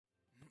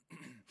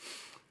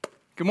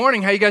Good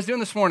morning. How you guys doing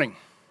this morning?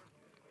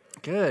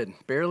 Good.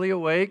 Barely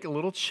awake, a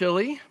little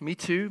chilly. Me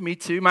too.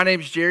 My name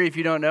is Jerry. If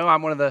you don't know,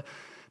 I'm one of the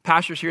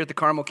pastors here at the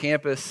Carmel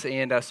campus,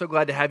 and so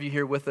glad to have you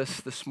here with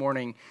us this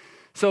morning.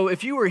 So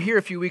if you were here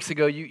a few weeks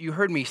ago, you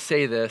heard me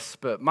say this,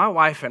 but my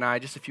wife and I,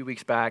 just a few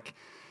weeks back,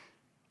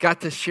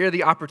 got to share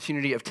the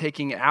opportunity of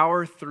taking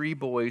our three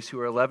boys who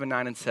are 11,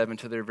 9, and 7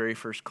 to their very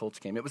first Colts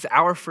game. It was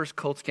our first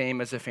Colts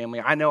game as a family.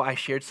 I know I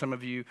shared some of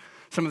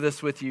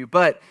this with you,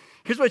 but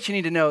here's what you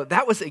need to know.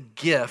 That was a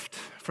gift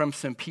from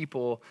some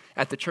people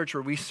at the church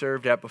where we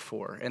served at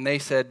before. And they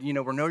said, we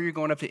know you're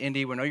going up to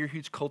Indy. We know you're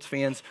huge Colts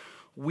fans.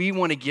 We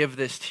want to give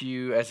this to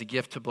you as a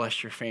gift to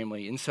bless your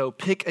family. And so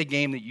pick a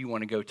game that you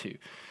want to go to.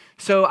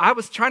 So I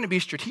was trying to be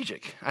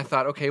strategic. I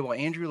thought, okay, well,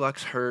 Andrew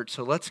Luck's hurt,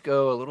 so let's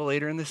go a little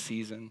later in the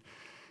season.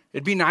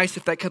 It'd be nice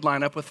if that could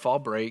line up with fall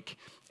break.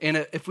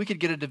 And if we could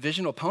get a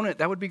divisional opponent,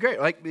 that would be great.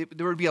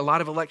 There would be a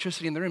lot of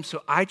electricity in the room.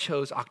 So I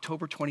chose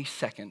October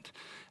 22nd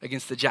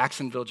against the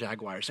Jacksonville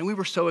Jaguars. And we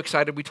were so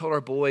excited. We told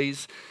our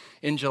boys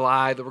in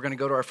July that we're going to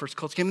go to our first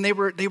Colts game.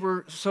 And they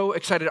were so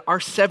excited. Our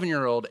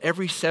 7-year-old,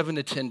 every 7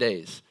 to 10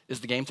 days, is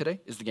the game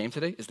today? Is the game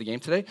today? Is the game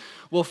today?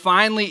 Well,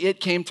 finally, it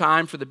came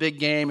time for the big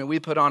game, and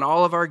we put on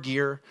all of our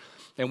gear.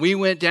 And we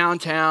went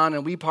downtown,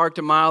 and we parked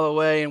a mile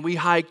away, and we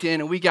hiked in,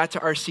 and we got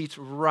to our seats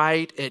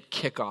right at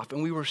kickoff.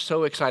 And we were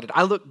so excited.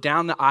 I looked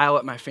down the aisle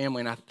at my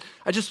family, and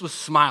I just was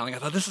smiling. I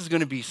thought, this is going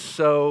to be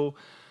so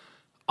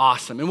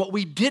awesome. And what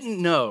we didn't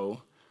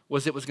know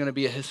was it was going to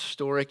be a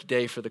historic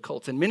day for the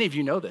Colts. And many of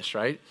you know this,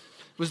 right?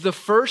 It was the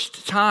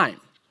first time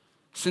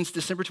since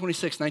December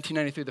 26,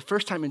 1993, the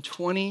first time in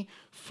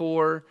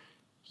 24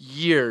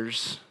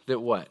 years that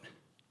what?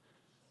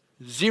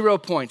 0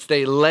 points.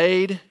 They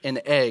laid an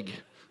egg.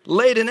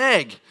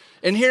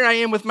 And here I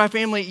am with my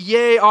family.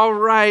 Yay, all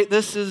right,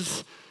 this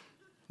is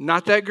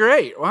not that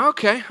great. Well,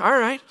 okay, all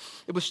right.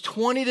 It was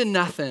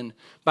 20-0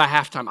 by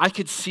halftime. I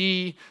could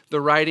see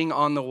the writing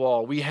on the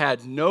wall. We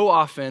had no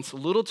offense,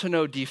 little to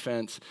no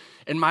defense,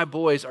 and my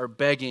boys are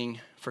begging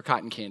for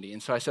cotton candy.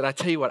 And so I said, I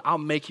tell you what, I'll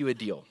make you a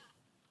deal.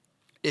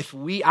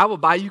 I will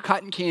buy you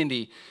cotton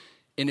candy,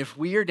 and if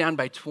we are down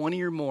by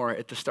 20 or more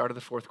at the start of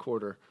the fourth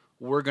quarter,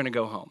 we're going to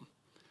go home.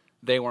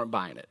 They weren't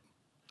buying it.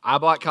 I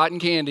bought cotton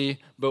candy,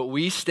 but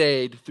we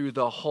stayed through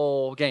the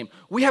whole game.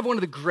 We have one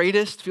of the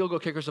greatest field goal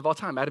kickers of all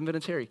time, Adam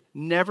Vinatieri.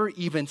 Never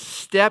even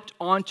stepped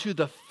onto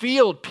the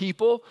field,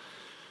 people.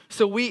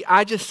 So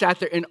I just sat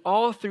there, and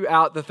all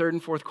throughout the third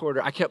and fourth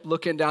quarter, I kept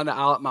looking down the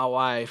aisle at my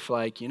wife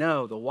like,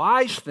 the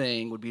wise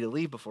thing would be to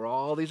leave before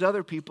all these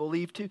other people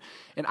leave too.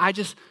 And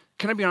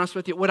can I be honest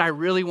with you? What I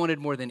really wanted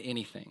more than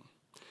anything,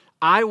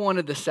 I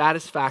wanted the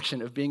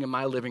satisfaction of being in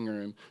my living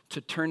room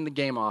to turn the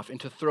game off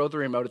and to throw the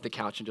remote at the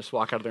couch and just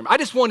walk out of the room. I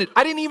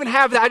didn't even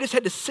have that. I just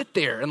had to sit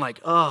there and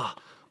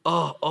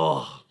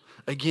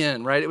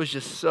again, right? It was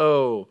just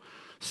so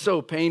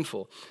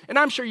painful. And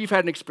I'm sure you've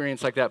had an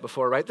experience like that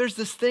before, right? There's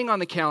this thing on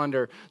the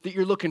calendar that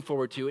you're looking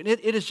forward to, and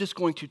it is just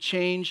going to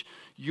change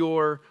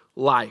your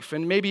life.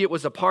 And maybe it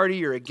was a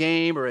party or a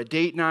game or a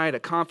date night, a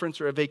conference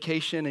or a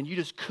vacation, and you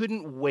just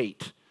couldn't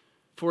wait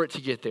for it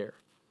to get there.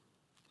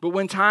 But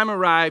when time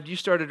arrived, you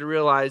started to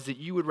realize that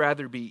you would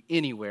rather be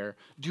anywhere,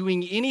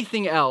 doing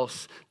anything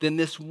else than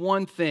this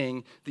one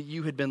thing that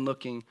you had been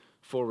looking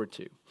forward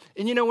to.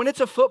 And when it's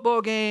a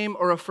football game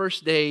or a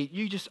first date,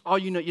 you just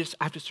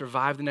have to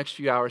survive the next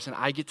few hours, and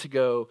I get to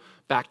go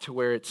back to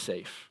where it's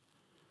safe.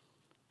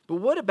 But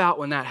what about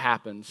when that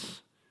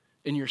happens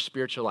in your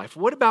spiritual life?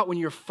 What about when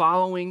you're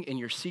following and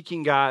you're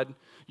seeking God,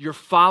 you're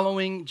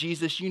following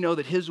Jesus, you know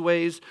that his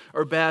ways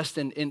are best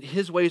and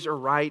his ways are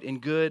right and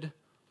good?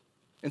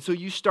 And so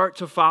you start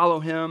to follow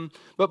him,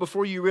 but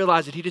before you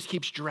realize it, he just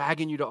keeps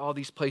dragging you to all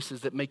these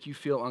places that make you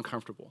feel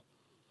uncomfortable.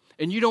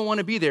 And you don't want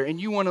to be there, and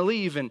you want to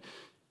leave, and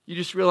you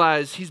just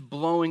realize he's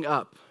blowing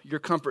up your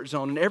comfort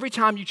zone. And every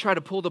time you try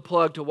to pull the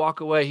plug to walk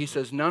away, he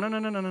says, no.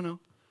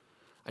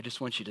 I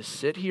just want you to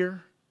sit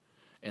here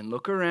and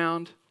look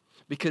around,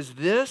 because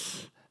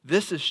this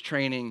is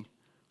training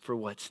for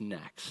what's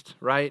next,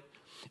 right?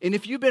 And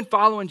if you've been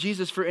following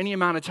Jesus for any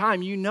amount of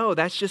time, you know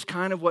that's just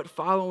kind of what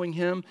following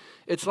him,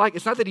 it's like.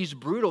 It's not that he's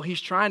brutal.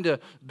 He's trying to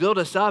build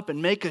us up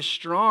and make us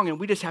strong, and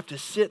we just have to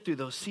sit through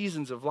those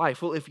seasons of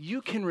life. Well, if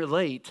you can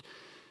relate,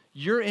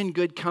 you're in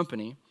good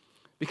company,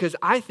 because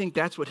I think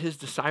that's what his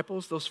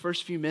disciples, those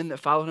first few men that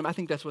followed him, I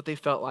think that's what they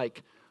felt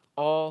like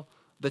all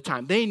the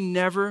time. They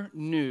never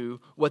knew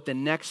what the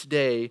next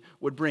day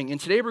would bring. And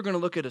today we're going to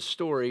look at a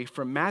story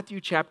from Matthew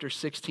chapter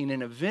 16,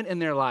 an event in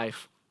their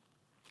life.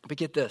 But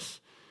get this.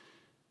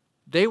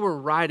 They were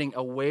riding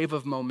a wave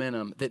of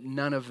momentum that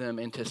none of them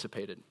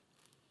anticipated.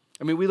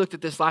 I mean, we looked at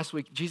this last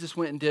week. Jesus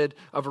went and did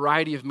a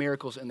variety of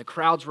miracles, and the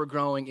crowds were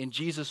growing, and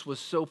Jesus was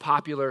so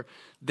popular.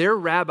 Their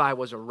rabbi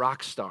was a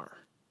rock star,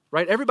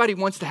 right? Everybody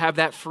wants to have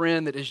that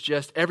friend that is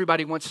just,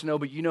 everybody wants to know,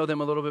 but you know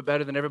them a little bit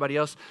better than everybody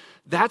else.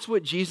 That's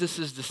what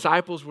Jesus'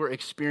 disciples were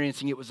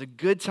experiencing. It was a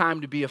good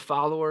time to be a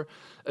follower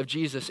of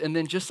Jesus. And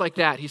then just like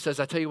that, he says,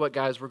 I tell you what,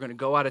 guys, we're going to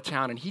go out of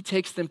town. And he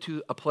takes them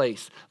to a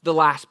place, the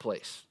last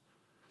place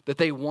that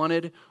they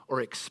wanted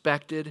or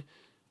expected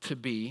to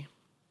be.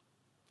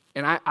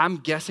 And I'm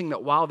guessing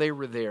that while they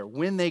were there,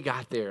 when they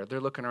got there,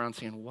 they're looking around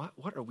saying,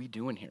 what are we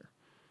doing here?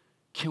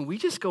 Can we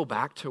just go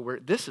back to where,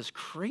 this is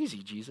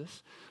crazy,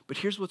 Jesus. But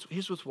here's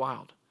what's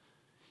wild.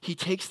 He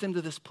takes them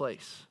to this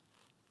place,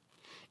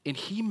 and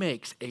he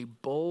makes a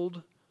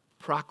bold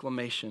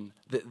proclamation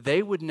that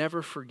they would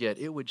never forget.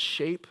 It would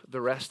shape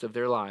the rest of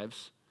their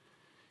lives.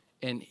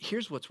 And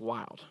here's what's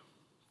wild.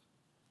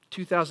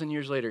 2,000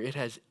 years later, it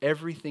has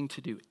everything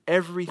to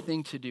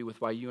do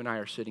with why you and I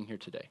are sitting here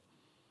today.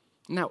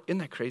 Now, isn't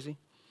that crazy?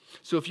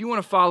 So if you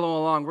want to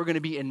follow along, we're going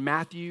to be in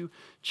Matthew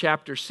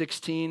chapter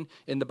 16.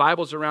 In the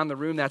Bibles around the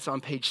room, that's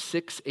on page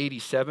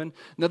 687.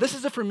 Now, this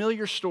is a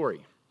familiar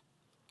story.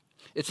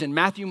 It's in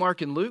Matthew,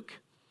 Mark, and Luke.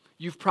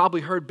 You've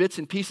probably heard bits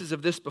and pieces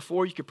of this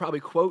before. You could probably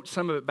quote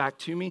some of it back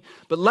to me.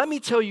 But let me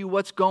tell you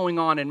what's going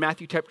on in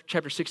Matthew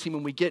chapter 16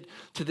 when we get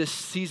to this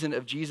season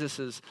of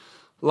Jesus'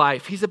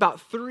 life. He's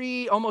about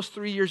almost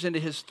 3 years into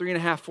his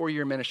 3.5,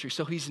 4-year ministry.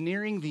 So he's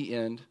nearing the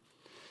end,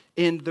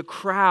 and the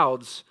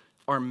crowds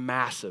are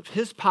massive.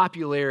 His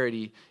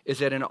popularity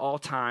is at an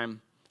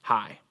all-time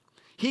high.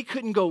 He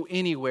couldn't go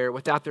anywhere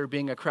without there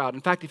being a crowd.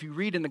 In fact, if you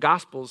read in the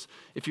Gospels,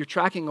 if you're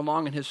tracking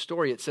along in his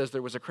story, it says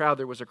there was a crowd,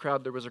 there was a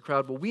crowd, there was a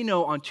crowd. Well, we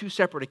know on 2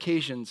 separate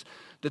occasions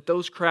that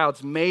those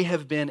crowds may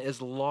have been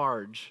as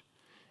large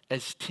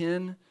as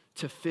 10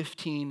 to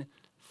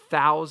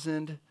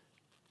 15,000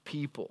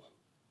 people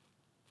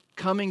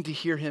coming to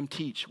hear him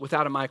teach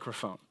without a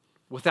microphone,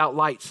 without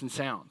lights and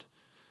sound,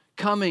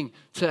 coming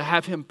to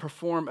have him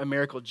perform a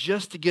miracle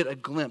just to get a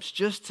glimpse,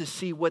 just to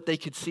see what they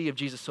could see of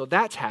Jesus. So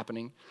that's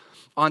happening.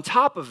 On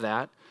top of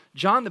that,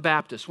 John the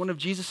Baptist, one of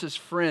Jesus'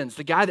 friends,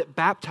 the guy that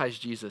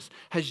baptized Jesus,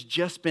 has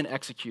just been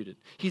executed.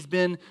 He's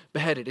been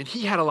beheaded, and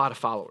he had a lot of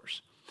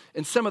followers.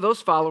 And some of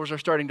those followers are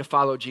starting to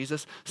follow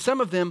Jesus.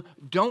 Some of them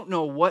don't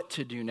know what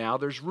to do now.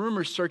 There's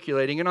rumors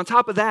circulating. And on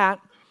top of that,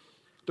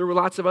 there were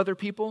lots of other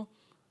people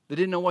that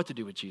didn't know what to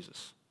do with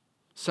Jesus.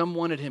 Some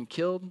wanted him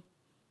killed.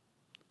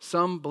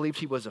 Some believed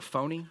he was a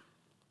phony.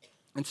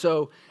 And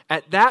so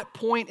at that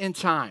point in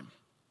time,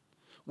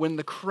 when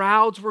the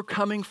crowds were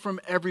coming from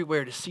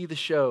everywhere to see the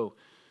show,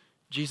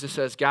 Jesus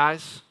says,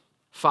 guys,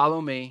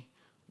 follow me.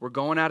 We're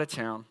going out of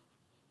town.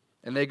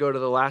 And they go to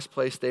the last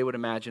place they would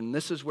imagine. And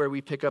this is where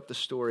we pick up the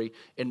story.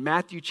 In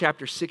Matthew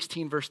chapter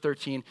 16, verse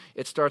 13,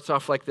 it starts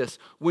off like this.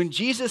 When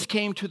Jesus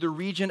came to the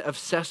region of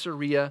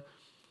Caesarea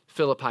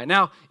Philippi.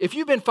 Now, if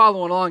you've been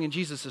following along in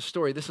Jesus'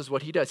 story, this is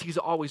what he does. He's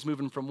always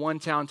moving from one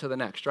town to the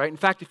next, right? In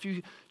fact, a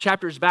few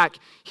chapters back,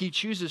 he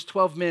chooses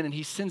 12 men and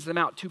he sends them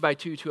out 2 by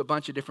 2 to a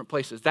bunch of different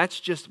places.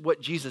 That's just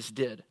what Jesus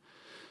did.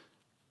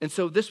 And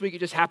so this week, it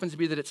just happens to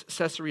be that it's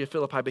Caesarea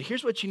Philippi. But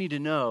here's what you need to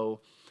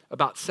know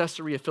about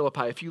Caesarea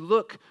Philippi. If you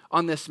look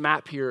on this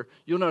map here,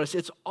 you'll notice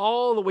it's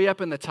all the way up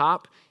in the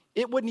top.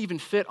 It wouldn't even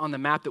fit on the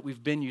map that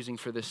we've been using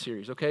for this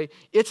series, okay?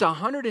 It's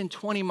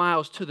 120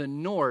 miles to the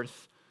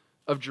north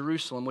of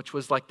Jerusalem, which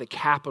was like the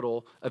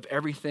capital of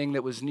everything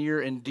that was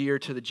near and dear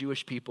to the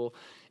Jewish people.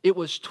 It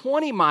was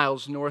 20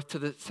 miles north to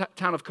the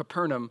town of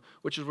Capernaum,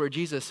 which is where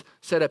Jesus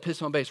set up his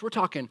home base. We're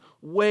talking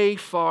way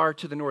far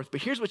to the north.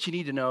 But here's what you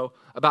need to know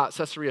about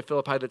Caesarea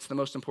Philippi that's the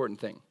most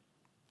important thing.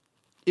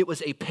 It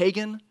was a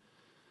pagan,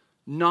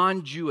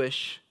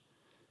 non-Jewish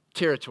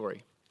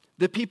territory.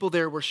 The people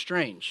there were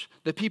strange.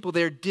 The people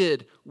there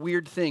did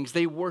weird things.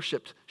 They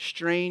worshiped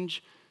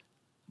strange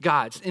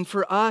gods. And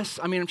for us,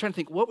 I'm trying to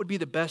think, what would be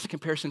the best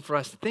comparison for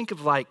us? Think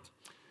of like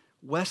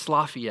West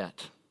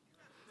Lafayette.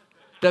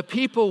 The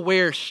people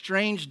wear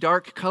strange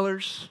dark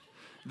colors.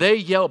 They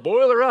yell,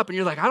 boiler up. And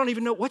you're like, I don't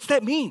even know. What's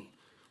that mean?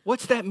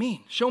 What's that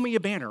mean? Show me a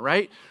banner,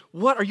 right?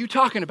 What are you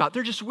talking about?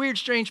 They're just weird,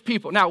 strange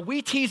people. Now,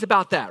 we tease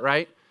about that,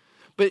 right?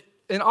 But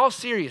in all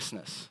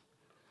seriousness,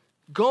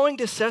 going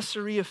to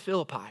Caesarea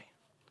Philippi,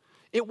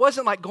 it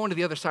wasn't like going to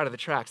the other side of the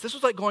tracks. This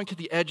was like going to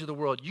the edge of the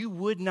world. You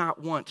would not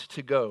want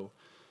to go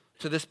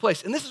to this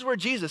place. And this is where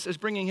Jesus is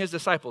bringing his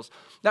disciples.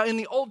 Now, in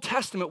the Old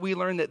Testament, we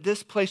learn that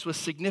this place was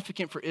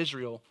significant for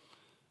Israel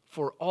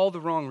for all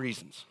the wrong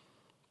reasons.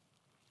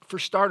 For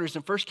starters,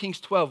 in 1 Kings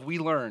 12, we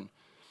learn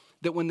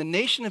that when the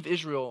nation of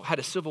Israel had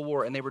a civil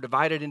war and they were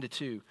divided into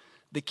two,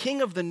 the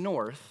king of the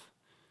north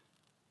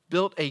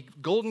built a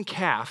golden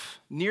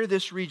calf near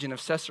this region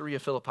of Caesarea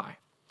Philippi.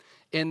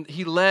 And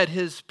he led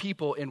his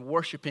people in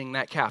worshiping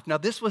that calf. Now,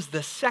 this was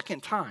the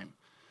second time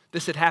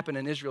this had happened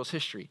in Israel's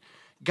history.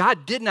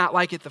 God did not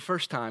like it the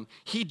first time.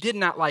 He did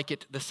not like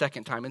it the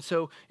second time. And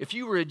so if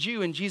you were a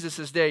Jew in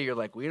Jesus' day, you're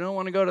like, we don't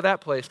want to go to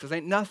that place because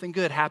ain't nothing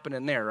good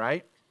happening there,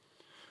 right?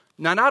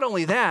 Now, not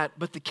only that,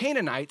 but the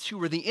Canaanites, who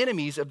were the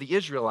enemies of the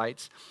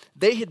Israelites,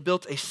 they had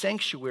built a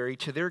sanctuary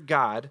to their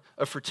god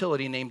of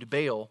fertility named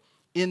Baal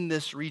in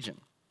this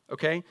region,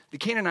 okay? The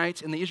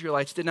Canaanites and the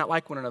Israelites did not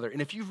like one another. And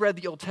if you've read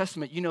the Old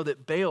Testament, you know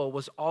that Baal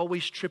was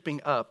always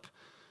tripping up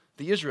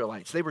the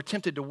Israelites. They were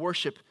tempted to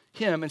worship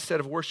him instead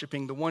of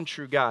worshiping the one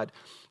true God.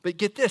 But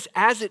get this,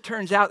 as it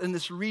turns out in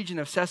this region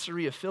of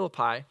Caesarea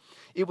Philippi,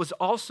 it was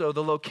also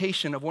the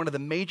location of one of the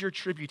major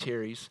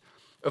tributaries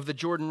of the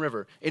Jordan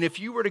River. And if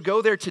you were to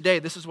go there today,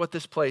 this is what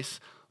this place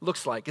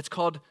looks like. It's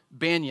called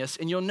Banyas,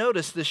 and you'll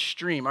notice this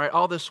stream, all right,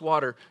 all this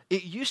water,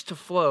 it used to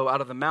flow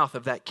out of the mouth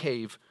of that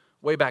cave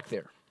way back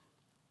there.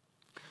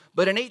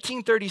 But in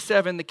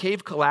 1837, the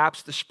cave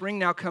collapsed. The spring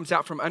now comes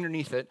out from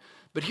underneath it.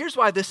 But here's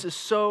why this is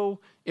so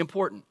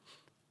important.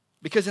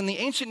 Because in the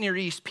ancient Near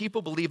East,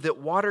 people believed that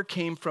water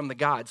came from the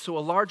gods. So a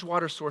large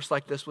water source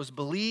like this was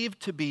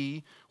believed to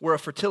be where a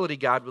fertility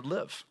god would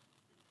live.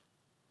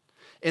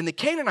 And the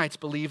Canaanites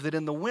believed that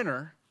in the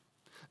winter,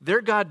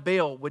 their god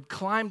Baal would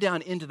climb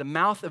down into the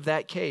mouth of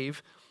that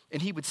cave,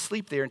 and he would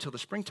sleep there until the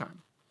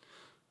springtime.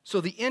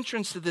 So the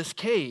entrance to this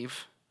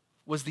cave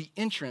was the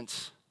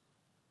entrance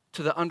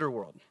to the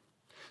underworld.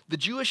 The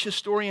Jewish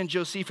historian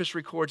Josephus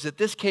records that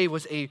this cave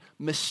was a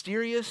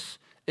mysterious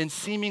and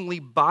seemingly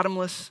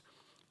bottomless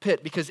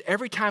pit, because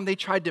every time they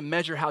tried to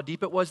measure how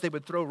deep it was, they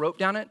would throw rope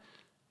down it.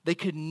 They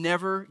could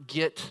never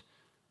get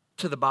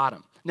to the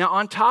bottom. Now,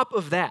 on top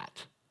of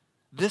that,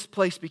 this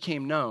place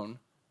became known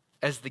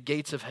as the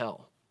gates of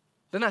hell.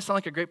 Doesn't that sound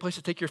like a great place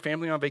to take your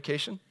family on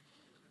vacation?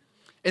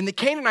 And the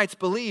Canaanites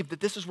believed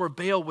that this is where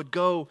Baal would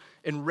go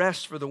and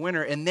rest for the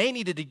winter, and they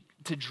needed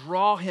to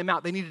draw him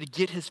out. They needed to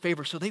get his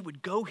favor, so they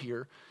would go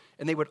here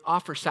and they would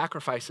offer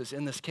sacrifices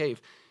in this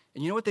cave.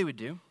 And you know what they would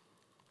do?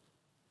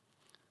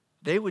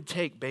 They would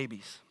take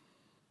babies,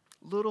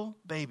 little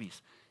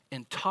babies,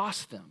 and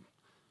toss them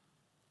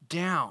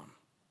down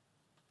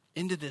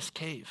into this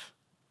cave,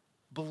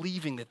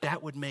 believing that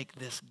that would make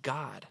this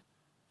god,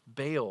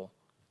 Baal,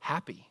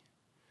 happy.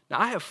 Now,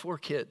 I have 4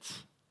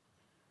 kids.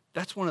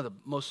 That's one of the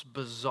most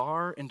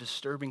bizarre and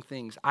disturbing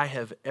things I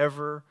have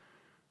ever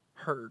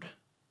heard.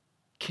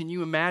 Can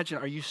you imagine?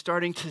 Are you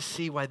starting to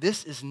see why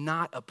this is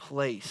not a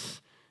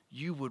place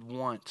you would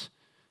want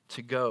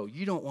to go?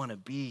 You don't want to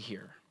be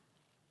here.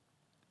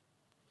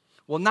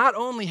 Well, not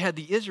only had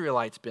the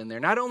Israelites been there,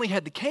 not only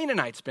had the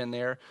Canaanites been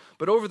there,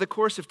 but over the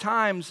course of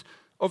time,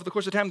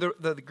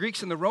 the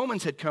Greeks and the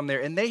Romans had come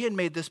there, and they had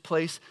made this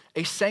place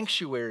a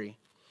sanctuary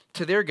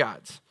to their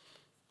gods.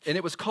 And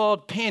it was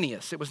called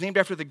Panias. It was named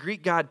after the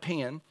Greek god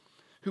Pan,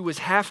 who was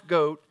half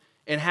goat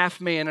and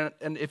half man.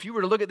 And if you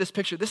were to look at this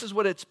picture, this is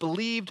what it's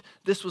believed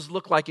this was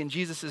look like in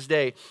Jesus'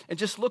 day. And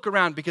just look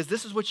around, because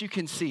this is what you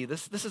can see.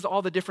 This is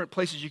all the different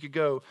places you could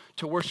go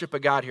to worship a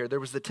god here. There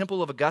was the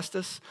Temple of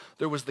Augustus.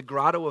 There was the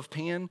Grotto of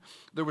Pan.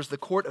 There was the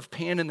Court of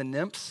Pan and the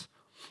Nymphs.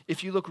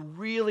 If you look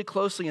really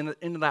closely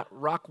into that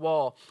rock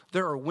wall,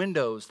 there are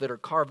windows that are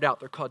carved out.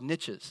 They're called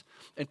niches.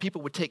 And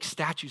people would take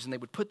statues and they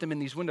would put them in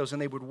these windows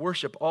and they would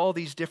worship all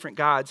these different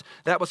gods.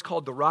 That was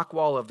called the rock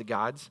wall of the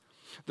gods.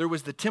 There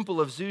was the Temple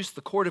of Zeus,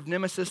 the Court of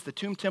Nemesis, the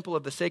Tomb Temple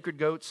of the Sacred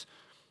Goats,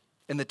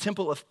 and the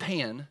Temple of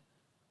Pan,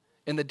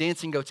 and the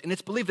Dancing Goats. And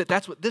it's believed that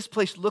that's what this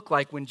place looked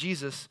like when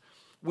Jesus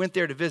went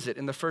there to visit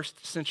in the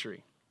 1st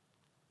century.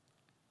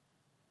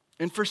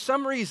 And for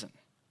some reason,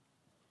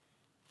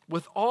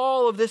 with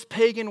all of this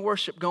pagan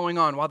worship going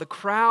on, while the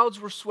crowds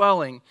were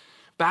swelling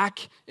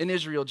back in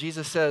Israel,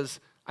 Jesus says,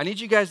 I need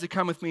you guys to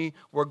come with me.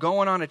 We're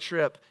going on a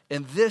trip,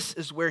 and this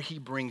is where he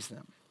brings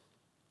them.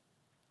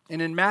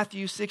 And in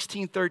Matthew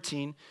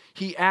 16:13,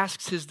 he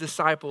asks his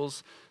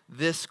disciples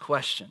this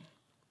question: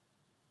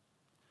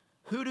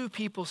 Who do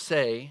people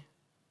say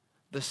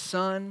the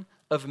Son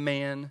of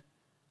Man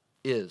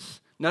is?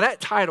 Now that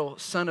title,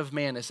 Son of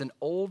Man, is an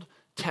Old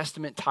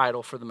Testament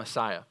title for the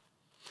Messiah.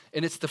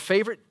 And it's the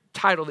favorite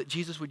title that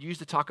Jesus would use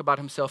to talk about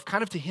himself,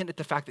 kind of to hint at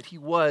the fact that he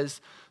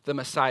was the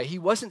Messiah. He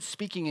wasn't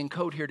speaking in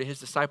code here to his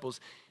disciples.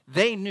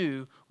 They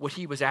knew what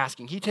he was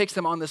asking. He takes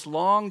them on this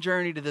long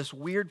journey to this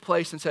weird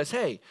place and says,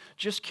 hey,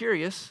 just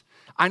curious.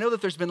 I know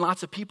that there's been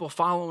lots of people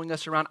following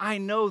us around. I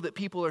know that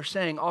people are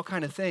saying all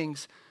kind of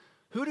things.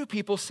 Who do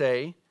people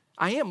say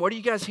I am? What are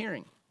you guys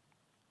hearing?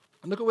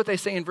 And look at what they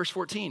say in verse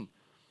 14.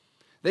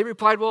 They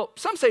replied, well,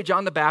 some say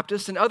John the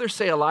Baptist, and others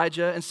say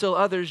Elijah, and still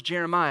others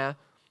Jeremiah,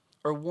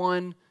 or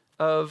one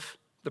of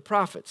the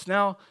prophets.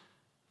 Now,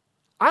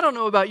 I don't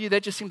know about you,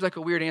 that just seems like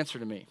a weird answer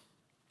to me.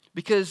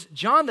 Because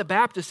John the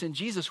Baptist and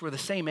Jesus were the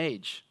same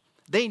age.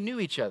 They knew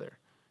each other.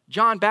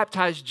 John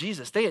baptized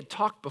Jesus. They had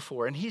talked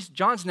before, and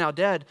John's now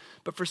dead,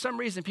 but for some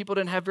reason people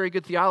didn't have very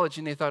good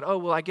theology, and they thought, oh,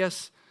 well, I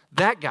guess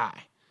that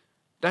guy,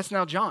 that's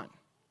now John.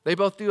 They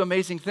both do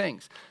amazing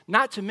things.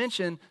 Not to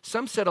mention,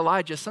 some said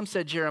Elijah, some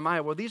said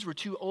Jeremiah. Well, these were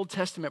 2 Old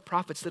Testament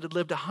prophets that had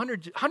lived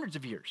hundreds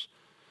of years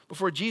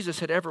before Jesus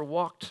had ever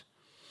walked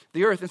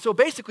the earth. And so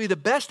basically the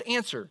best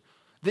answer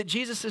that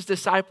Jesus'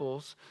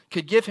 disciples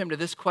could give him to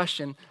this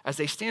question as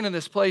they stand in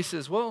this place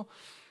is, well,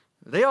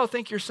 they all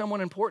think you're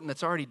someone important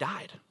that's already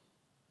died.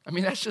 I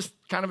mean, that's just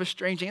kind of a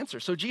strange answer.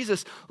 So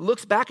Jesus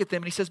looks back at them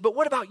and he says, but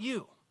what about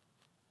you?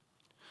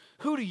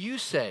 Who do you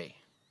say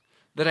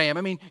that I am?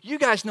 I mean, you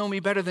guys know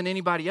me better than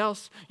anybody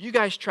else. You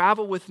guys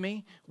travel with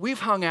me. We've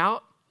hung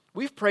out.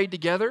 We've prayed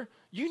together.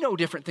 You know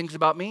different things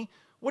about me.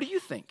 What do you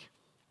think?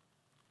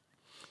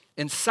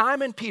 And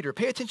Simon Peter,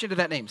 pay attention to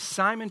that name,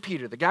 Simon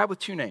Peter, the guy with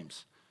 2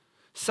 names.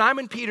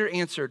 Simon Peter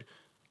answered,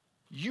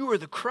 you are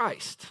the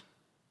Christ.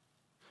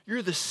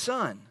 You're the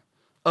Son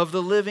of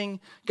the living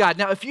God.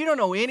 Now, if you don't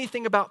know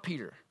anything about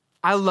Peter,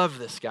 I love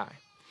this guy.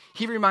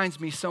 He reminds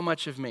me so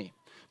much of me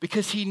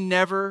because he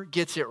never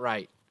gets it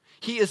right.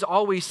 He is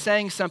always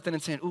saying something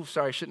and saying, "Ooh,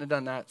 sorry, I shouldn't have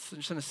done that.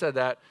 Shouldn't have said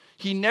that."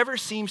 He never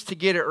seems to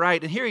get it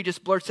right. And here he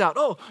just blurts out,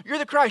 "Oh, you're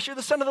the Christ. You're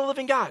the Son of the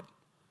living God."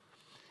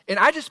 And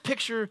I just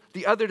picture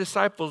the other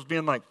disciples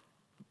being like,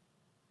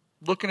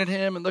 looking at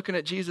him and looking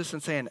at Jesus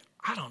and saying,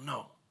 "I don't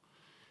know.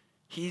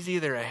 He's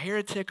either a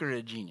heretic or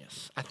a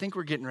genius. I think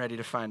we're getting ready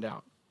to find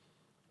out."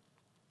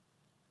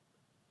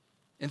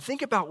 And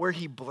think about where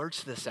he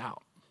blurts this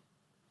out.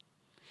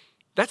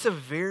 That's a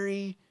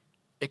very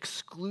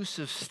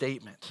exclusive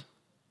statement.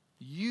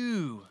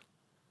 You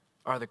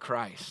are the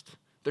Christ.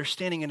 They're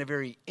standing in a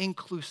very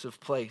inclusive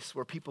place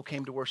where people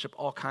came to worship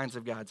all kinds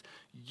of gods.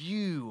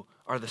 You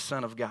are the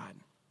Son of God.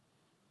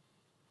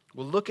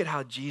 Well, look at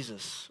how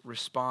Jesus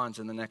responds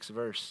in the next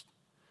verse.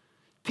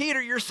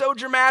 "Peter, you're so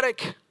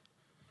dramatic.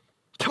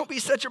 Don't be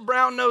such a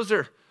brown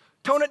noser.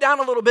 Tone it down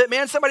a little bit,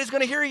 man. Somebody's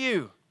going to hear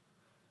you."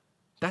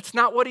 That's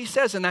not what he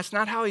says, and that's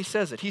not how he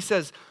says it. He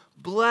says,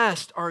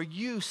 "Blessed are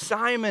you,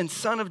 Simon,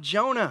 son of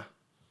Jonah.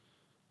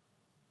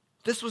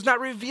 This was not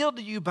revealed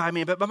to you by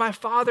me, but by my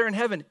Father in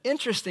heaven."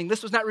 Interesting,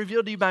 this was not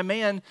revealed to you by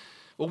man.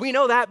 Well, we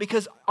know that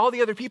because all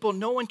the other people,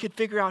 no one could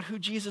figure out who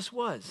Jesus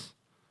was.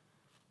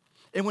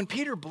 And when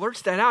Peter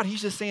blurts that out,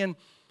 he's just saying,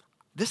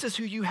 this is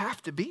who you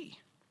have to be.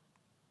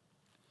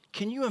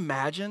 Can you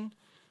imagine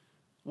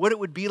what it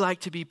would be like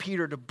to be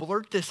Peter, to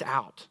blurt this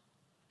out?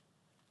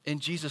 And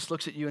Jesus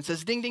looks at you and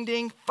says, "Ding, ding,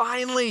 ding,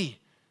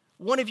 finally,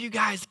 one of you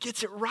guys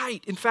gets it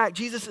right." In fact,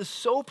 Jesus is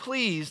so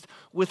pleased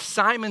with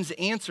Simon's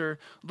answer.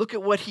 Look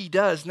at what he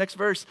does. Next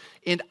verse.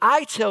 "And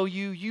I tell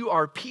you, you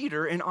are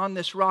Peter, and on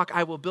this rock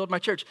I will build my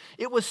church."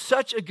 It was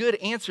such a good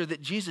answer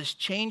that Jesus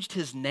changed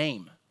his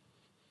name.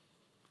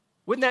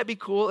 Wouldn't that be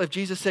cool if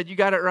Jesus said, "You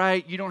got it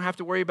right. You don't have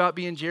to worry about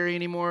being Jerry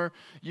anymore.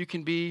 You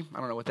can be," I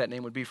don't know what that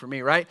name would be for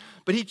me, right?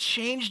 But he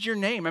changed your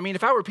name. I mean,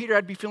 if I were Peter,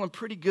 I'd be feeling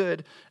pretty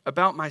good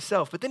about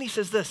myself. But then he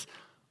says this,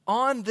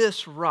 "On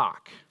this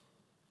rock,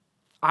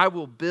 I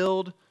will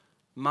build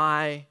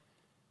my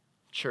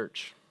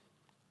church."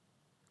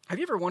 Have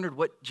you ever wondered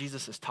what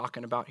Jesus is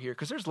talking about here?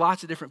 Because there's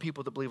lots of different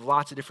people that believe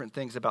lots of different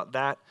things about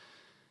that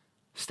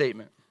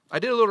statement. I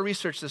did a little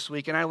research this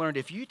week, and I learned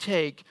if you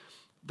take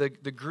the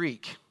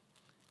Greek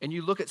and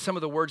you look at some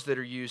of the words that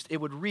are used, it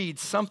would read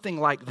something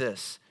like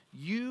this.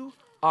 You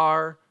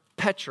are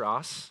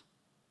Petros.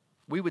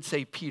 We would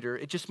say Peter.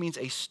 It just means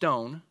a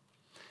stone.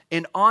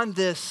 And on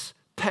this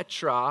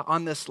Petra,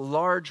 on this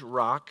large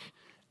rock,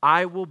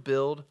 I will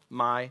build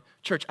my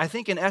church. I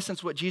think in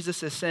essence what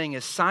Jesus is saying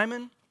is,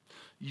 Simon,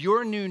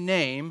 your new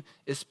name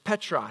is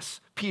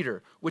Petros,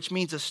 Peter, which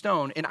means a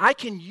stone. And I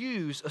can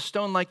use a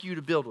stone like you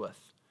to build with.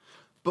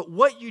 But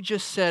what you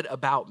just said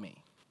about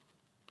me,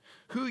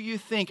 who you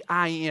think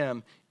I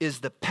am,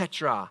 is the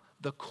Petra,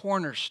 the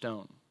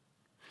cornerstone.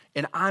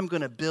 And I'm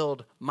going to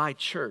build my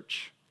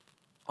church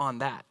on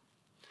that.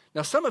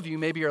 Now, some of you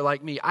maybe are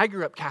like me. I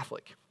grew up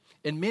Catholic.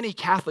 And many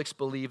Catholics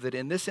believe that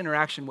in this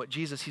interaction with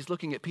Jesus, he's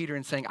looking at Peter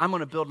and saying, "I'm going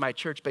to build my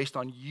church based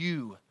on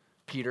you,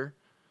 Peter."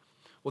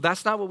 Well,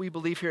 that's not what we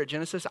believe here at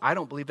Genesis. I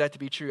don't believe that to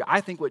be true.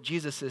 I think what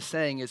Jesus is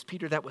saying is,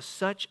 Peter, that was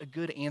such a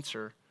good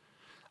answer.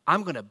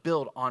 I'm going to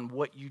build on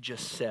what you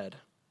just said.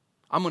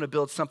 I'm going to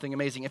build something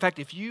amazing. In fact,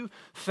 if you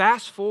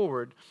fast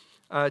forward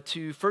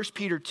to 1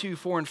 Peter 2,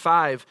 4 and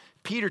 5,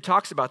 Peter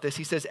talks about this.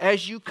 He says,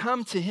 "As you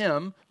come to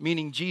him,"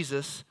 meaning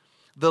Jesus,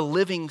 "the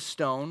living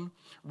stone,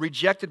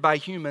 rejected by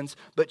humans,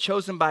 but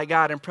chosen by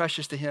God and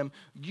precious to him,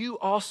 you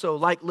also,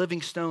 like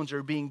living stones,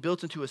 are being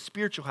built into a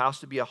spiritual house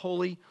to be a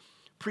holy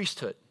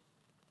priesthood."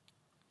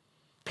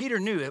 Peter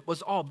knew it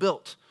was all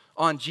built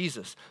on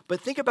Jesus.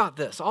 But think about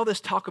this. All this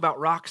talk about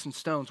rocks and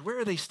stones, where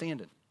are they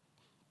standing?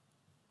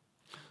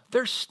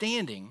 They're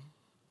standing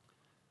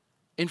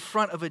in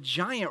front of a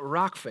giant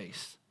rock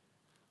face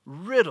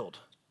riddled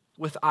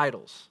with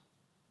idols.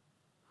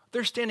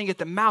 They're standing at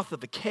the mouth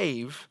of a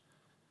cave.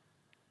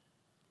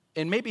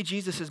 And maybe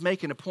Jesus is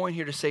making a point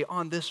here to say,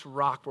 on this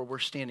rock where we're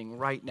standing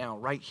right now,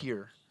 right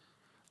here,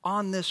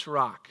 on this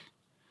rock,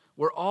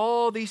 where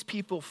all these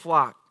people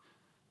flock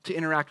to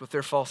interact with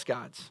their false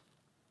gods.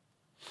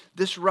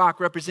 This rock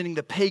representing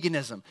the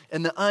paganism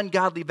and the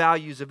ungodly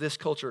values of this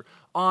culture.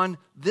 On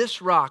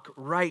this rock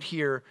right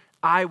here,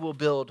 I will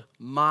build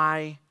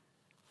my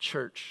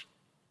church.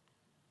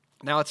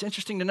 Now, it's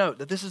interesting to note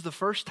that this is the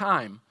first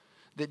time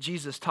that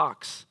Jesus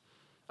talks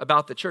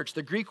about the church.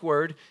 The Greek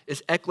word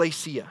is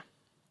ekklesia,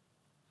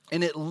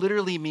 and it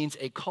literally means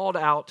a called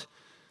out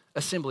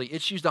assembly.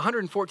 It's used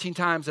 114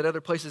 times at other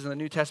places in the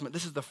New Testament.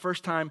 This is the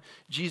first time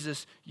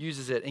Jesus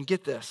uses it. And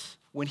get this,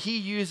 when he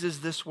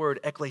uses this word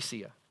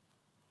ekklesia,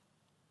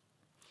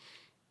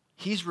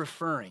 he's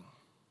referring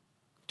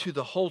to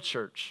the whole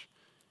church,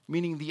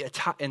 meaning the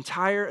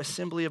entire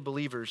assembly of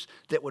believers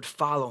that would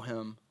follow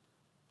him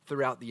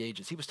throughout the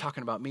ages. He was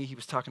talking about me. He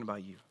was talking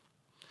about you.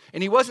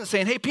 And he wasn't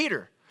saying, "Hey,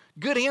 Peter,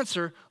 good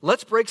answer.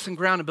 Let's break some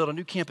ground and build a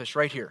new campus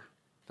right here."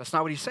 That's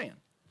not what he's saying.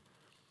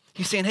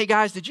 He's saying, "Hey,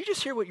 guys, did you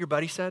just hear what your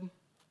buddy said?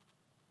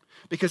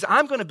 because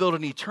I'm going to build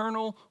an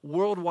eternal,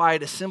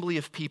 worldwide assembly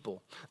of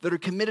people that are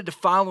committed to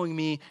following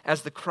me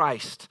as the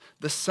Christ,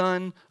 the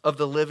Son of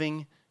the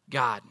living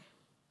God.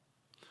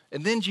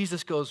 And then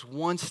Jesus goes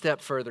one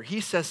step further. He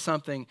says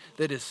something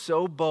that is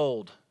so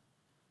bold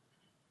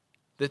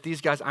that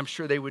these guys, I'm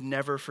sure they would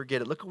never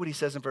forget it. Look at what he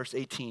says in verse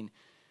 18.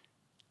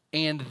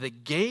 And the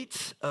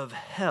gates of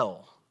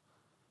hell,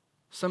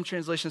 some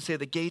translations say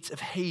the gates of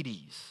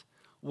Hades,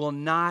 will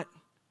not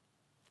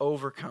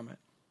overcome it.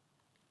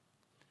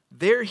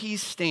 There he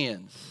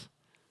stands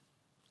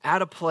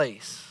at a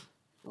place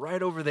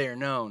right over there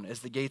known as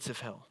the gates of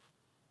hell,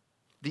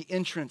 the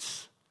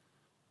entrance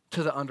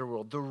to the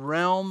underworld, the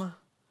realm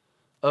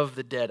of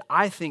the dead.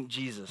 I think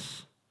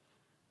Jesus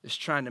is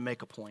trying to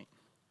make a point.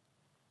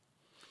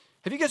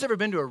 Have you guys ever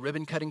been to a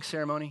ribbon cutting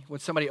ceremony? When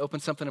somebody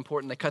opens something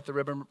important, they cut the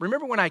ribbon.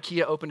 Remember when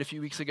IKEA opened a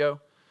few weeks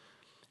ago?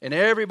 And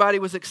everybody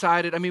was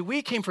excited. I mean,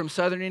 we came from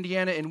southern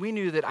Indiana, and we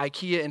knew that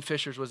IKEA and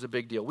Fishers was a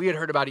big deal. We had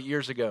heard about it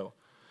years ago.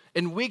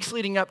 In weeks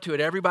leading up to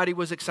it, everybody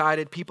was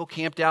excited. People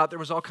camped out. There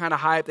was all kind of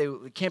hype. They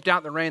camped out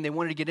in the rain. They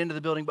wanted to get into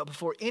the building. But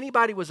before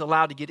anybody was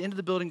allowed to get into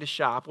the building to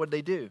shop, what did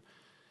they do?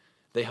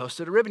 They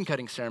hosted a ribbon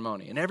cutting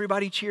ceremony. And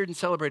everybody cheered and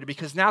celebrated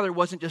because now there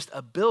wasn't just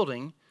a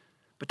building,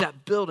 but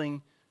that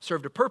building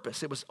served a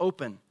purpose. It was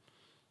open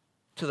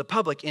to the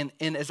public. And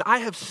as I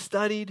have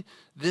studied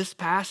this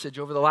passage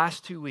over the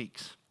last 2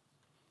 weeks,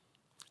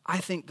 I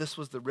think this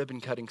was the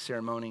ribbon cutting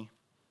ceremony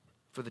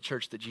for the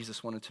church that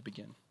Jesus wanted to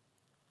begin.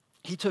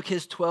 He took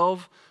his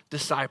 12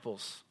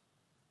 disciples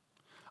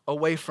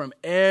away from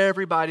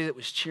everybody that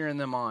was cheering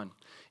them on,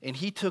 and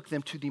he took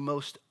them to the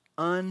most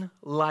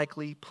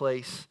unlikely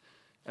place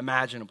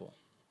imaginable.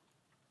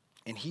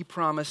 And he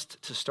promised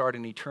to start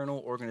an eternal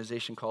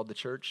organization called the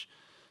church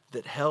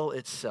that hell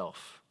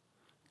itself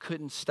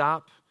couldn't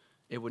stop.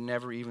 It would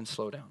never even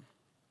slow down.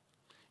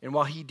 And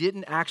while he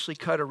didn't actually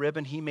cut a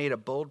ribbon, he made a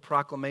bold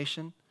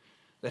proclamation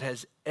that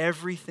has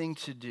everything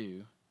to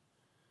do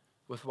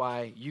with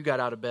why you got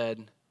out of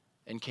bed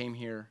and came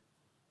here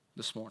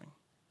this morning.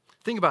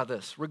 Think about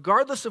this.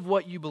 Regardless of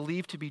what you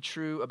believe to be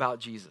true about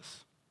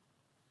Jesus,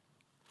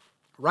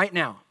 right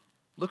now,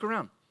 look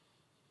around.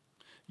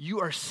 You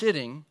are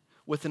sitting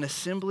with an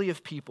assembly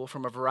of people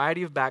from a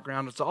variety of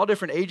backgrounds. It's all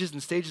different ages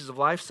and stages of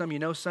life. Some you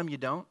know, some you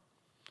don't.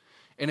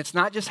 And it's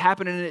not just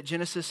happening at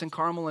Genesis and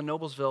Carmel and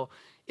Noblesville.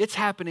 It's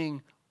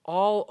happening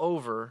all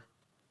over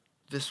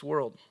this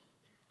world.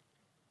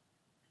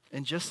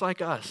 And just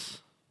like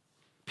us,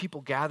 people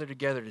gather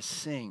together to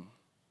sing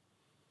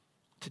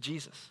to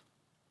Jesus.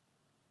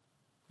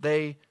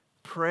 They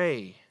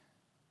pray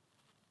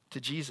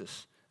to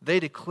Jesus. They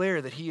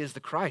declare that he is the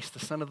Christ, the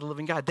Son of the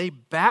living God. They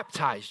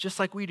baptize, just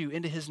like we do,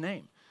 into his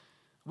name.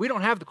 We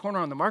don't have the corner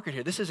on the market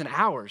here. This isn't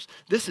ours.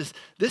 This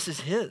is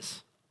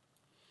his.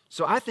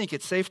 So I think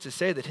it's safe to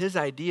say that his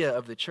idea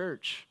of the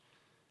church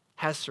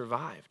has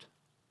survived.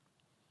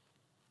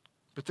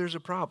 But there's a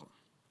problem.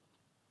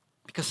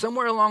 Because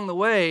somewhere along the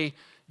way,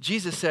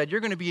 Jesus said, you're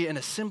going to be an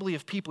assembly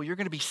of people. You're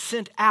going to be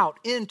sent out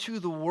into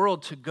the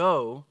world to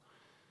go.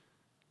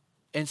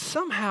 And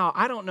somehow,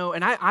 I don't know,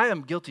 and I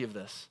am guilty of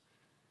this.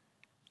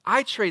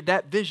 I trade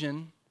that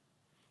vision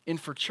in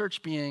for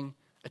church being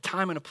a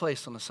time and a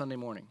place on a Sunday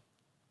morning.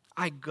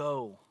 I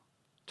go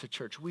to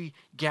church. We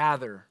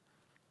gather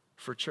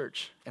for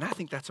church. And I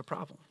think that's a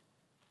problem.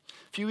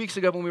 A few weeks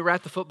ago when we were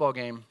at the football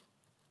game,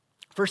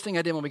 first thing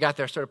I did when we got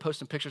there, I started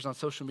posting pictures on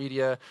social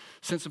media,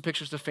 sent some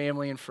pictures to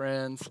family and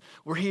friends.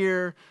 We're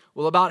here.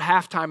 Well, about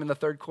halftime in the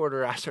third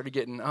quarter, I started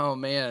getting, oh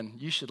man,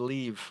 you should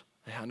leave.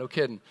 Yeah, no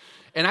kidding.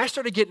 And I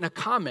started getting a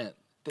comment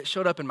that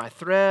showed up in my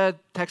thread,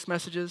 text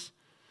messages.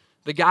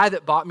 The guy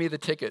that bought me the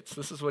tickets,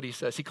 this is what he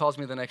says. He calls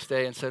me the next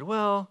day and said,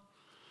 well,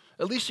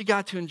 at least you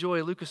got to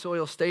enjoy Lucas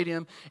Oil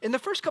Stadium. And the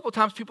first couple of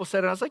times people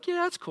said it, I was like, yeah,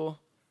 that's cool.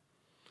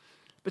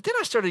 But then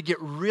I started to get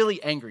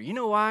really angry. You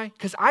know why?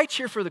 Because I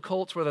cheer for the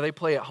Colts whether they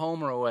play at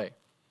home or away.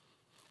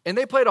 And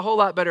they played a whole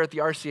lot better at the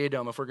RCA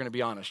Dome, if we're going to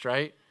be honest,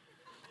 right?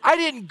 I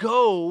didn't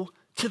go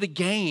to the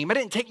game. I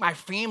didn't take my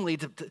family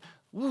to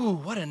ooh,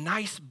 what a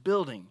nice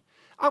building.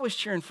 I was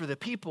cheering for the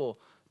people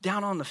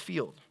down on the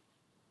field.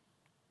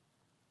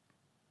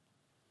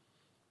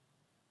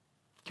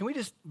 Can we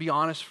just be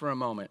honest for a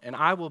moment? And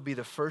I will be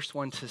the first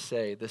one to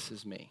say, this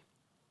is me.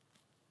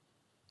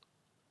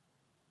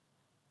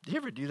 Do you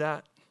ever do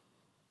that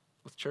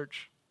with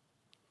church?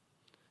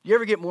 You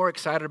ever get more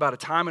excited about a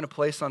time and a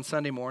place on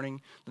Sunday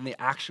morning than the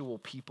actual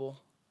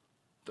people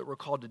that we're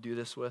called to do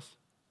this with?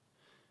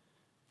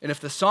 And if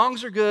the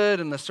songs are good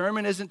and the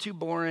sermon isn't too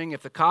boring,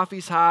 if the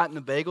coffee's hot and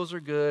the bagels are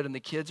good and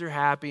the kids are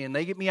happy and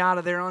they get me out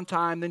of there on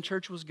time, then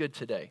church was good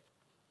today.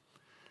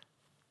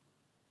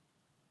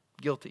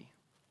 Guilty.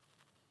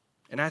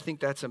 And I think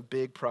that's a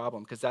big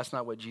problem because that's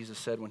not what Jesus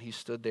said when he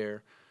stood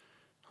there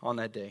on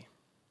that day.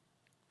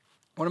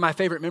 One of my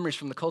favorite memories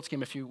from the Colts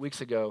game a few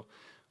weeks ago,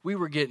 we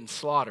were getting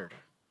slaughtered.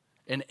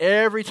 And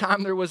every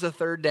time there was a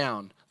third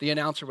down, the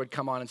announcer would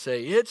come on and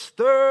say, it's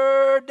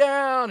third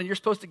down, and you're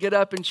supposed to get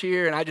up and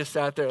cheer. And I just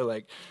sat there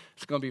like,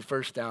 it's going to be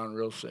first down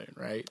real soon,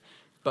 right?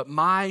 But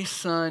my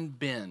son,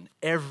 Ben,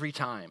 every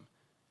time,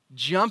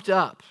 jumped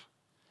up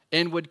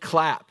and would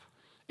clap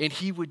and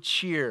he would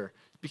cheer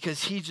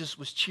because he just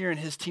was cheering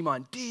his team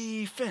on.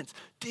 Defense,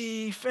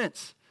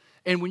 defense.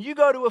 And when you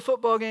go to a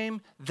football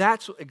game,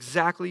 that's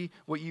exactly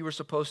what you were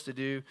supposed to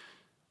do.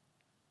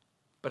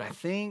 But I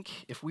think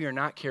if we are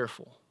not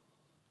careful,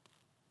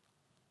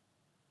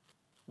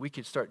 we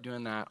could start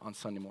doing that on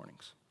Sunday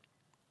mornings.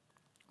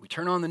 We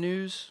turn on the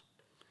news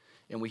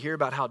and we hear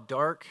about how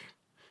dark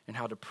and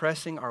how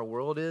depressing our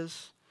world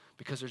is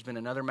because there's been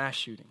another mass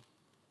shooting.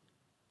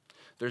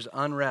 There's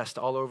unrest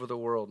all over the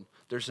world.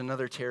 There's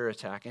another terror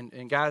attack.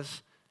 And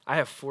guys, I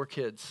have 4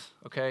 kids,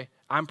 okay?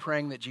 I'm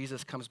praying that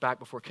Jesus comes back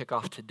before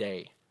kickoff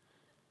today.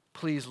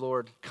 Please,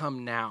 Lord,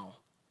 come now.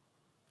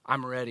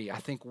 I'm ready. I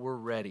think we're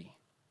ready.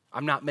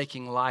 I'm not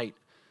making light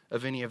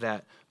of any of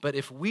that. But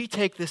if we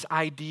take this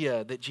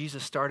idea that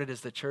Jesus started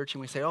as the church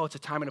and we say, oh, it's a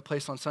time and a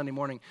place on Sunday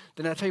morning,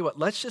 then I'll tell you what,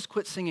 let's just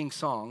quit singing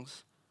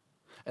songs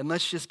and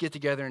let's just get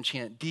together and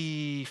chant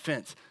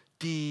defense,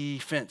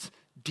 defense,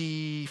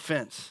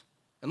 defense.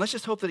 And let's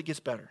just hope that it gets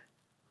better.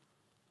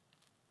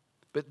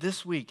 But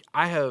this week,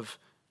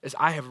 as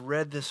I have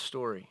read this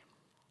story,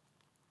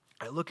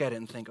 I look at it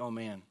and think, oh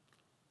man,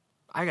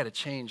 I got to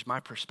change my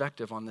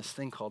perspective on this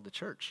thing called the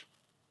church.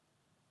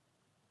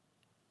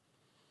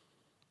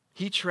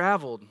 He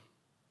traveled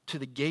to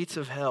the gates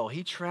of hell.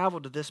 He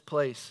traveled to this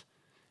place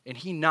and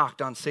he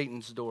knocked on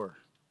Satan's door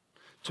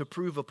to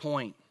prove a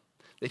point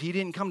that he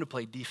didn't come to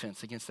play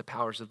defense against the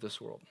powers of this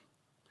world.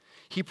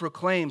 He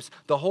proclaims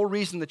the whole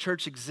reason the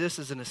church exists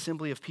as an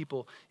assembly of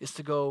people is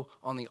to go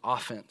on the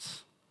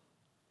offense.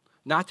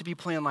 Not to be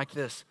playing like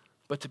this,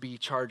 but to be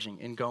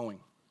charging and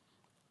going.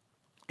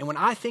 And when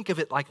I think of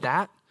it like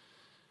that,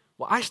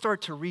 well, I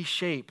start to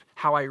reshape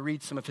how I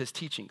read some of his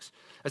teachings.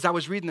 As I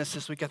was reading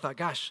this week, I thought,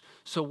 gosh,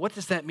 so what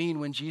does that mean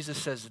when Jesus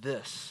says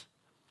this?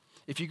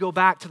 If you go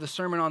back to the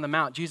Sermon on the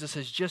Mount, Jesus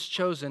has just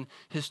chosen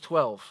his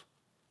 12.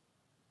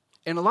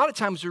 And a lot of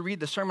times we read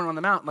the Sermon on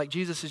the Mount like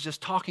Jesus is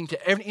just talking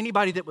to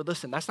anybody that would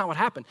listen. That's not what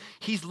happened.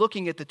 He's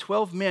looking at the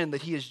 12 men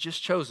that he has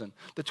just chosen,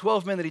 the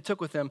 12 men that he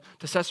took with him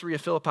to Caesarea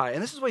Philippi.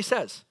 And this is what he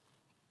says.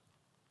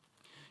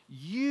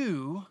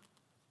 You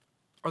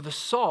are the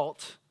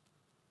salt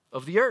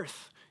of the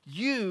earth.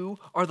 You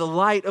are the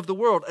light of the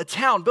world. A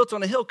town built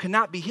on a hill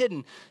cannot be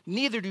hidden.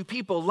 Neither do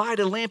people light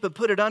a lamp and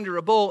put it under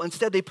a bowl.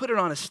 Instead, they put it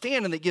on a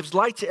stand and it gives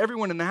light to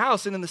everyone in the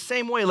house. And in the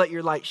same way, let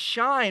your light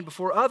shine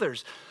before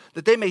others,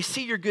 that they may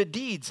see your good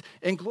deeds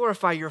and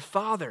glorify your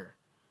Father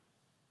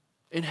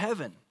in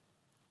heaven.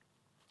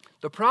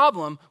 The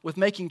problem with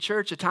making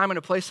church a time and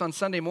a place on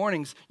Sunday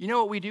mornings, you know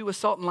what we do with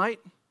salt and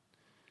light?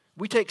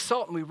 We take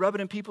salt and we rub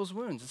it in people's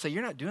wounds and say,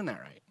 you're not doing that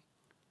right.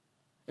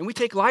 And we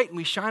take light and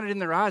we shine it in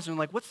their eyes and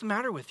we're like, what's the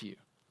matter with you?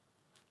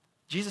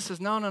 Jesus says,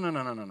 no.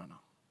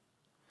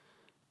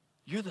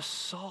 You're the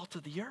salt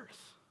of the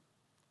earth.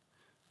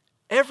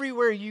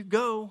 Everywhere you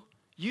go,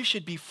 you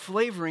should be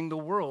flavoring the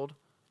world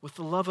with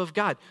the love of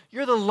God.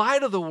 You're the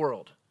light of the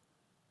world.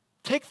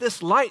 Take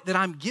this light that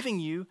I'm giving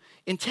you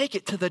and take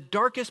it to the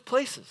darkest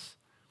places.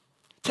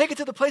 Take it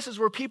to the places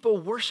where people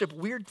worship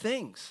weird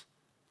things.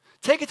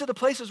 Take it to the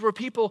places where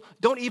people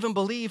don't even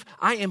believe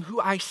I am who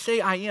I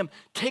say I am.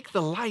 Take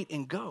the light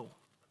and go.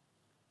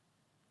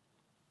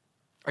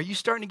 Are you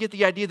starting to get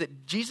the idea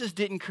that Jesus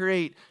didn't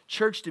create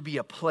church to be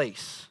a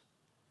place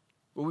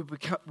where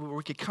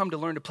we could come to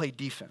learn to play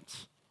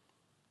defense?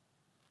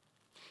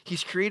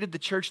 He's created the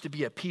church to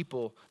be a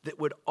people that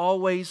would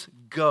always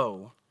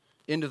go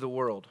into the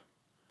world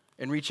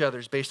and reach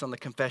others based on the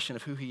confession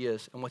of who he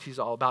is and what he's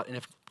all about. And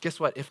guess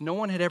what? If no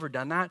one had ever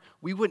done that,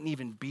 we wouldn't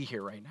even be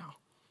here right now.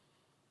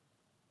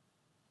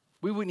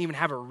 We wouldn't even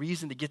have a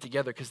reason to get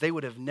together because they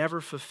would have never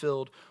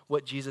fulfilled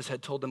what Jesus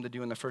had told them to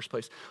do in the first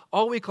place.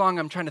 All week long,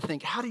 I'm trying to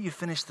think, how do you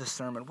finish this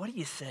sermon? What do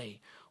you say?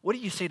 What do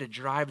you say to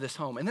drive this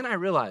home? And then I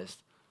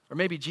realized, or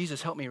maybe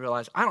Jesus helped me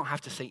realize, I don't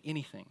have to say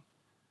anything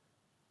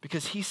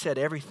because he said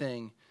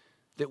everything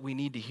that we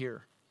need to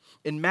hear.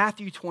 In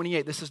Matthew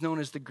 28, this is known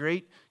as the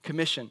Great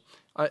Commission.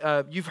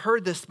 You've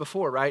heard this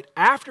before, right?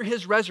 After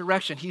his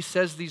resurrection, he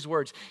says these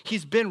words.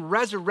 He's been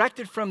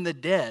resurrected from the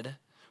dead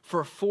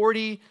for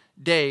 40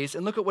 days.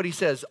 And look at what he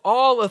says.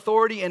 All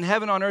authority in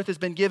heaven and on earth has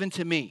been given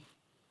to me.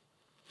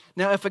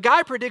 Now, if a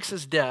guy predicts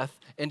his death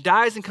and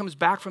dies and comes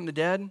back from the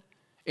dead,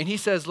 and he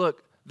says,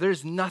 look,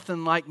 there's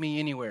nothing like me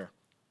anywhere.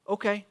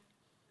 Okay,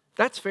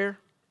 that's fair.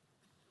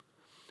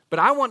 But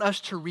I want us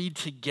to read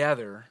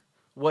together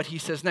what he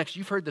says next.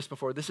 You've heard this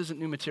before. This isn't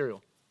new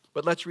material.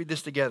 But let's read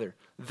this together.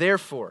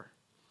 Therefore,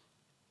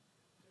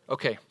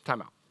 okay,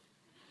 time out.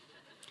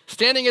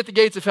 Standing at the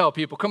gates of hell,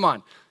 people, come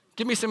on.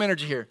 Give me some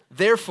energy here.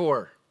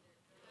 Therefore,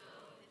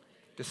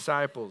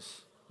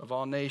 disciples of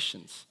all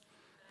nations,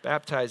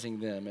 baptizing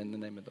them in the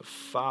name of the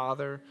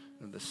Father,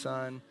 and of the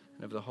Son,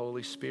 and of the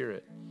Holy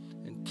Spirit,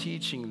 and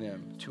teaching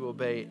them to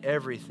obey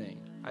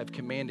everything I've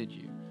commanded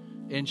you.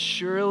 And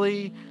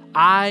surely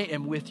I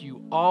am with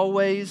you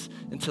always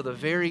until the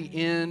very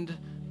end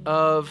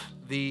of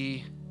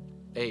the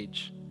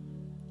age.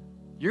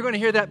 You're going to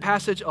hear that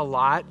passage a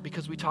lot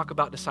because we talk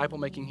about disciple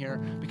making here,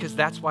 because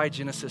that's why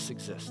Genesis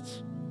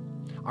exists.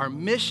 Our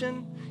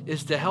mission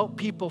is to help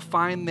people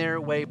find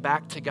their way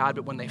back to God.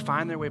 But when they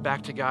find their way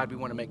back to God, we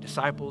want to make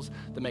disciples,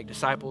 that make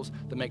disciples,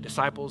 that make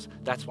disciples.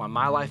 That's why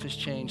my life has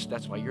changed.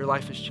 That's why your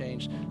life has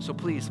changed. So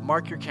please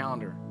mark your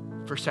calendar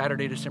for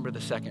Saturday, December the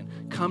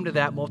 2nd. Come to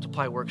that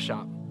Multiply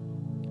workshop.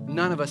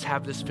 None of us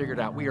have this figured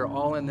out. We are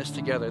all in this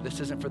together. This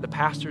isn't for the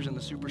pastors and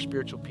the super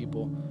spiritual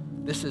people.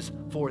 This is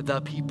for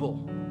the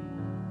people.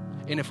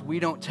 And if we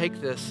don't take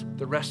this,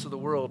 the rest of the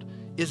world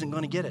isn't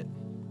going to get it.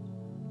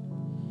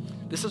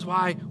 This is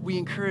why we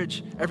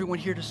encourage everyone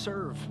here to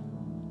serve.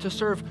 To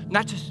serve,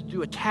 not just to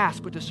do a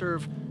task, but to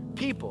serve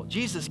people.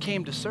 Jesus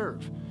came to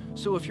serve.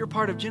 So if you're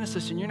part of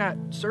Genesis and you're not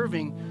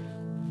serving,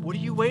 what are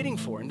you waiting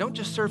for? And don't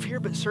just serve here,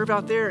 but serve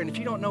out there. And if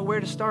you don't know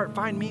where to start,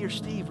 find me or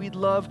Steve. We'd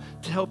love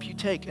to help you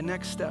take a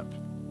next step.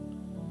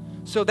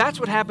 So that's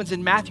what happens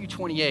in Matthew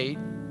 28.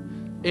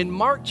 In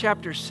Mark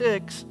chapter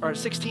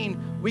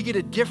 16, we get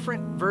a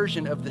different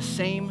version of the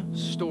same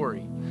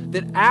story.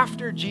 That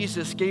after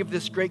Jesus gave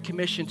this great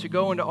commission to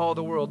go into all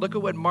the world, look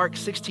at what Mark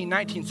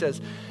 16:19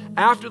 says.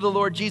 After the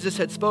Lord Jesus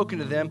had spoken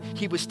to them,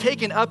 he was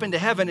taken up into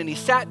heaven and he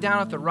sat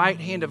down at the right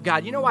hand of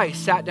God. You know why he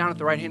sat down at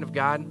the right hand of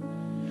God?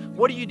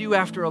 What do you do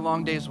after a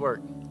long day's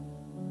work?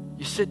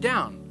 You sit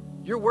down.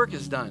 Your work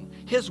is done.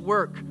 His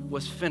work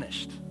was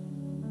finished.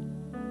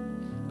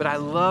 But I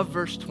love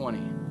verse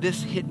 20.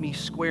 This hit me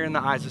square in the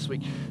eyes this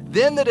week.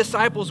 Then the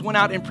disciples went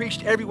out and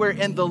preached everywhere,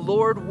 and the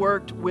Lord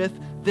worked with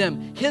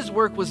them. His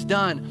work was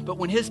done, but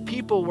when his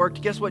people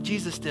worked, guess what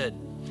Jesus did?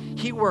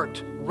 He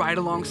worked right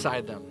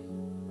alongside them.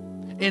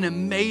 And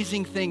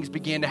amazing things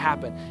began to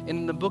happen. And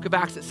in the book of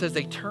Acts, it says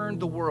they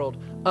turned the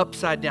world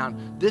upside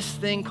down. This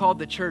thing called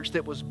the church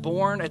that was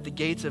born at the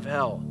gates of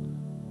hell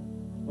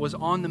was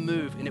on the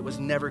move, and it was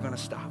never going to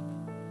stop.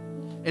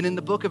 And in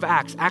the book of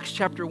Acts, Acts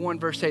chapter 1,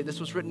 verse 8,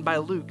 this was written by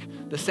Luke,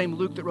 the same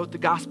Luke that wrote the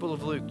Gospel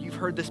of Luke. You've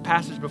heard this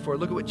passage before.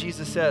 Look at what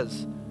Jesus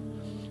says.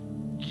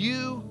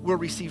 You will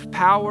receive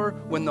power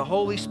when the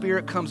Holy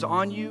Spirit comes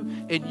on you,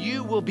 and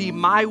you will be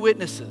my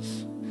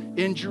witnesses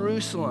in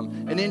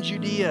Jerusalem and in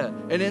Judea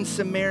and in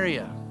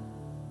Samaria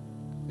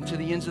and to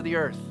the ends of the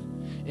earth.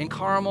 In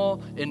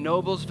Carmel, in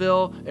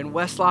Noblesville, in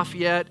West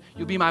Lafayette,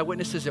 you'll be my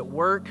witnesses at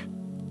work.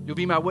 You'll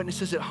be my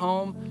witnesses at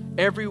home,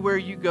 everywhere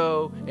you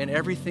go and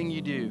everything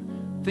you do.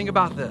 Think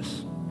about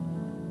this.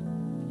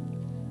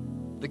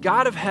 The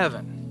God of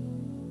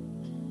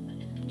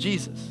heaven,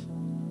 Jesus,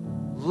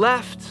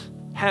 left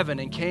heaven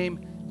and came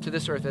to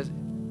this earth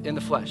in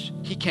the flesh.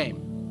 He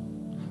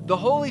came. The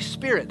Holy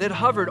Spirit that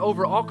hovered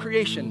over all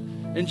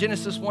creation in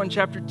Genesis 1,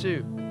 chapter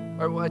 2,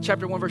 or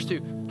chapter 1, verse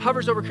 2,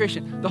 hovers over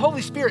creation. The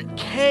Holy Spirit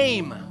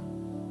came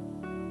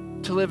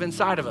to live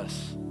inside of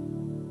us.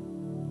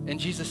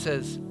 And Jesus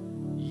says,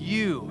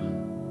 you're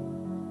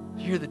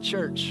the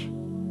church.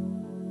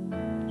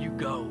 You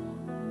go.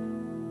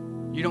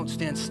 You don't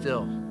stand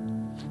still.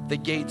 The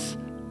gates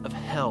of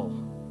hell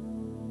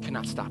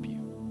cannot stop you.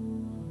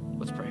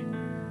 Let's pray.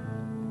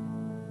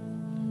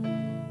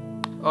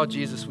 Oh,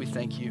 Jesus, we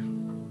thank you.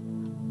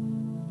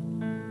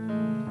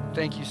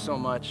 Thank you so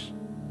much.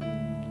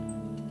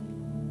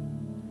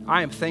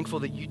 I am thankful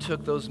that you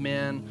took those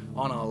men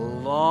on a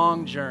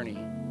long journey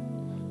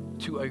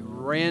to a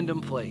random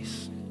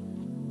place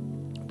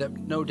that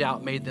no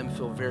doubt made them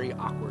feel very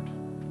awkward.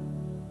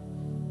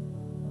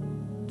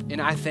 And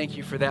I thank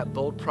you for that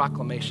bold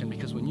proclamation,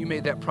 because when you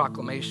made that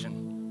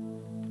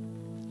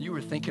proclamation, you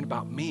were thinking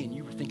about me and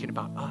you were thinking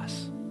about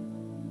us.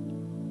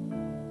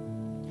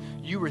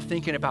 You were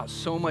thinking about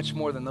so much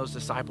more than those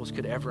disciples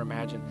could ever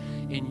imagine.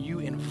 And you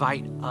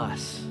invite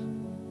us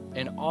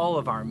in all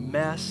of our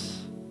mess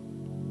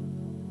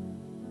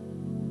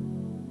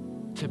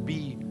to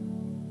be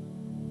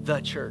the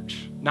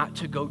church, not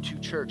to go to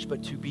church,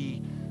 but to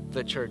be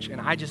the church.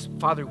 And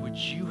Father, would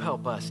you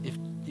help us if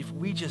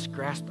we just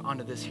grasped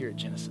onto this here at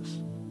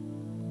Genesis?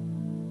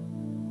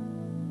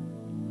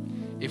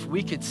 If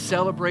we could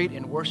celebrate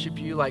and worship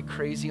you like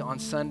crazy on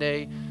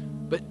Sunday,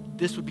 but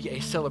this would be a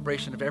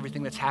celebration of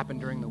everything that's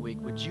happened during the week,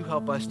 would you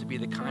help us to be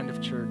the kind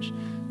of church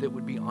that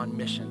would be on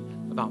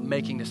mission about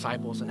making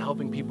disciples and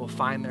helping people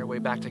find their way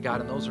back to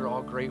God? And those are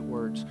all great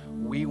words.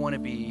 We want to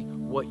be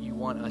what you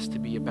want us to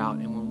be about.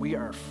 And when we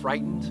are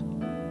frightened,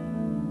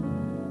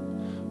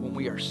 when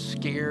we are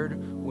scared,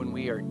 when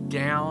we are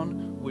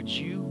down, would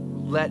you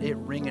let it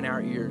ring in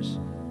our ears?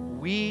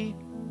 We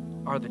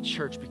are the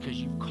church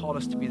because you've called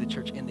us to be the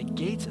church, and the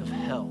gates of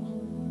hell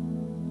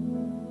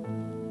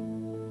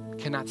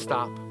cannot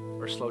stop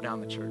or slow down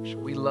the church.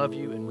 We love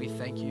you and we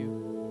thank you.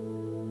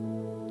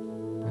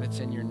 And it's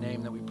in your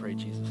name that we pray,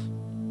 Jesus.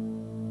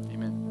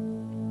 Amen.